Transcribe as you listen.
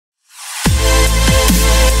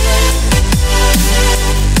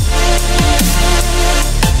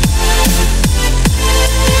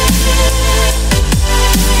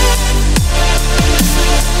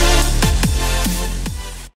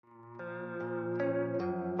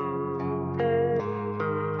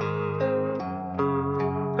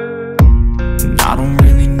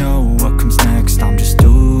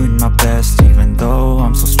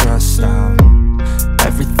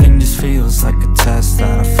feels like a test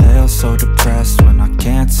that I fail, so depressed when I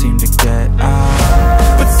can't seem to get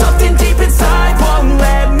out. But something deep inside won't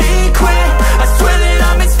let me quit. I swear that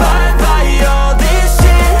I'm inspired by all this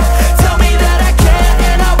shit. Tell me that I can't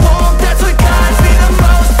and I won't, that's what guides me the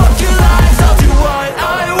most. Fuck your lies, I'll do what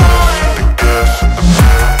I want.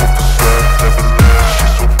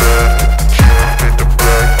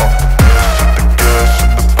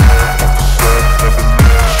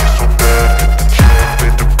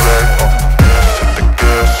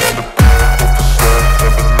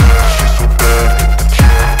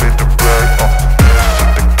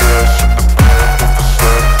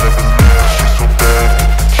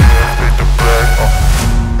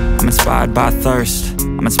 Inspired by thirst,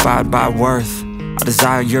 I'm inspired by worth. I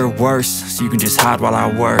desire your worst, so you can just hide while I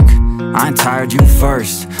work. I ain't tired, you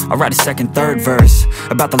first. I'll write a second, third verse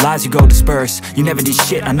about the lies you go disperse. You never did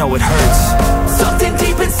shit, I know it hurts. Something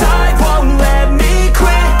deep inside won't let me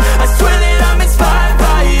quit. I swear that I'm inspired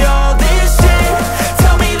by all this shit.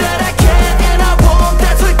 Tell me that I can't and I won't,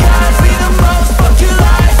 that's what guides me the most. Fuck your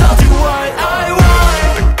lies, I'll do what I want.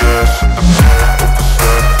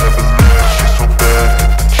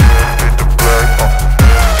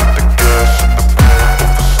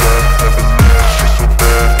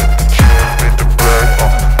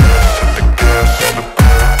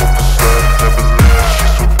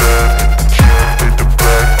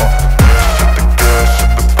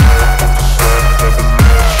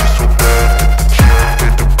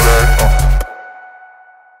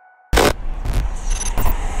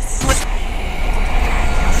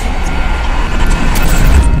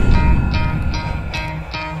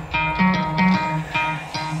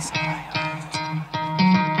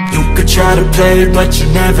 Try to play, but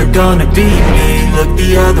you're never gonna beat me. Look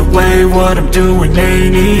the other way, what I'm doing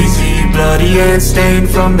ain't easy. Bloody hands stained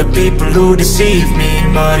from the people who deceive me.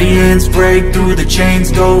 Muddy hands break through the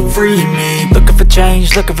chains, go free me. Looking for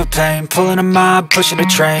change, looking for pain. Pulling a mob, pushing a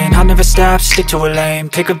train. I'll never stop, stick to a lane.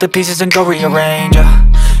 Pick up the pieces and go rearrange.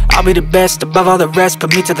 I'll be the best above all the rest,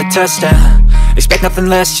 put me to the test and expect nothing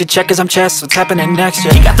less, your check is I'm chess, what's happening next,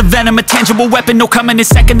 yeah. He got the venom, a tangible weapon, no coming in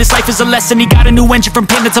second. This life is a lesson, he got a new engine from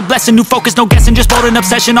pain, it's a blessing. New focus, no guessing, just bold and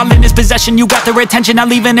obsession. All in his possession, you got their attention. I'll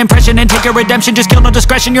leave an impression and take your redemption. Just kill no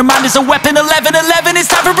discretion, your mind is a weapon. 11-11, it's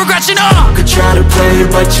time for progression, You could try to play,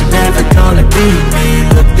 but you're never gonna beat me.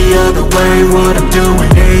 Look the other way, what I'm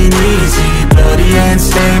doing ain't easy. Bloody hands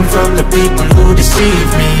stained from the people who deceive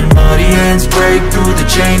me. Muddy hands break through the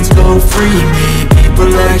chains, go free me. People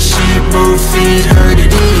like sheep, move feet, hurt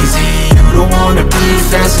it easy. You don't wanna be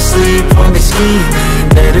fast asleep when they scheming.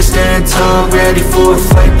 Better stand tall, ready for a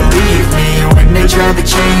fight, believe me. When they try the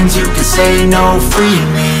chains, you can say no, free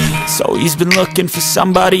me. So he's been looking for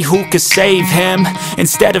somebody who could save him,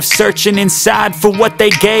 instead of searching inside for what they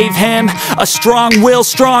gave him. A strong will,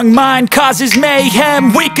 strong mind causes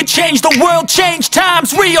mayhem. We could change the world, change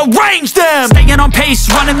times, rearrange them. Staying on pace,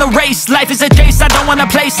 running the race. Life is a chase, I don't want a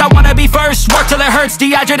place, I wanna be first. Work till it hurts,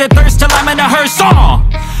 dehydrated thirst till I'm in a hearse.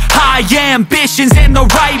 High ambitions in the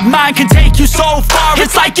right mind can take you so far.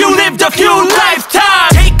 It's like you lived a few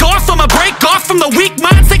lifetimes. Take off from a break off from the weak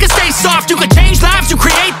minds, they can stay soft. You can change lives, you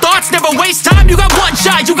create thoughts, never waste time. You got one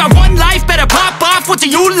shot, you got one life, better pop off. What do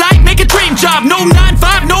you like? Make a dream job. No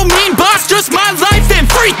 9-5, no mean boss, just my life and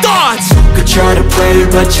free thoughts. You could try to play,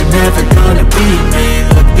 but you're never gonna beat me.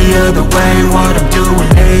 Look the other way, what I'm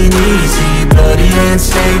doing ain't easy. Bloody hands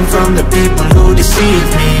stained from the people who deceive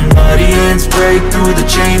me. Muddy hands break through the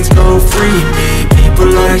chains, go free me.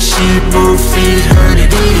 People like sheep, move feet, hurt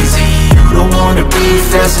it easy. You don't wanna be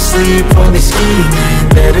fast asleep when they scheming.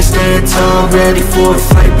 Better stand tall, ready for a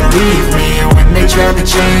fight, believe me. When they try the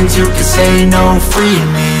chains, you can say no, free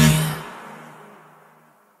me.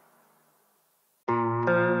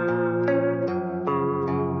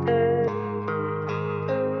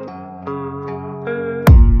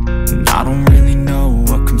 I don't really know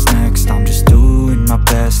what comes next. I'm just doing my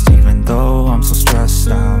best, even though I'm so stressed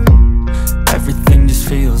out. Everything just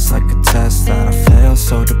feels like a test that I fail,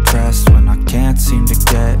 so depressed when I can't seem to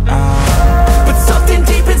get out. But something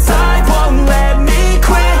deep inside won't let me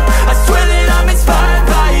quit. I swear that I'm inspired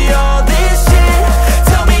by all this shit.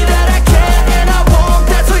 Tell me that I can't and I won't,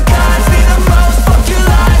 that's what guides me the most. Fuck your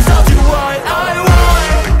lies, I'll do what I want.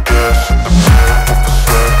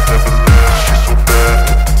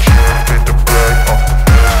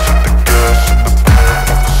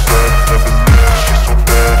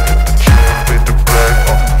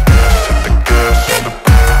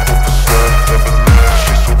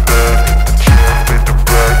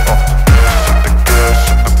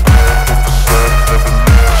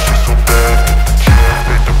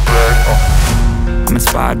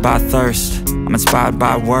 By thirst, I'm inspired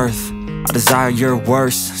by worth. I desire your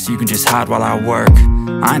worst, so you can just hide while I work.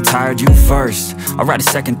 I ain't tired, you first. I'll write a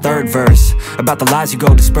second, third verse about the lies you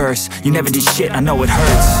go disperse. You never did shit, I know it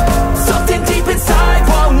hurts. Something deep inside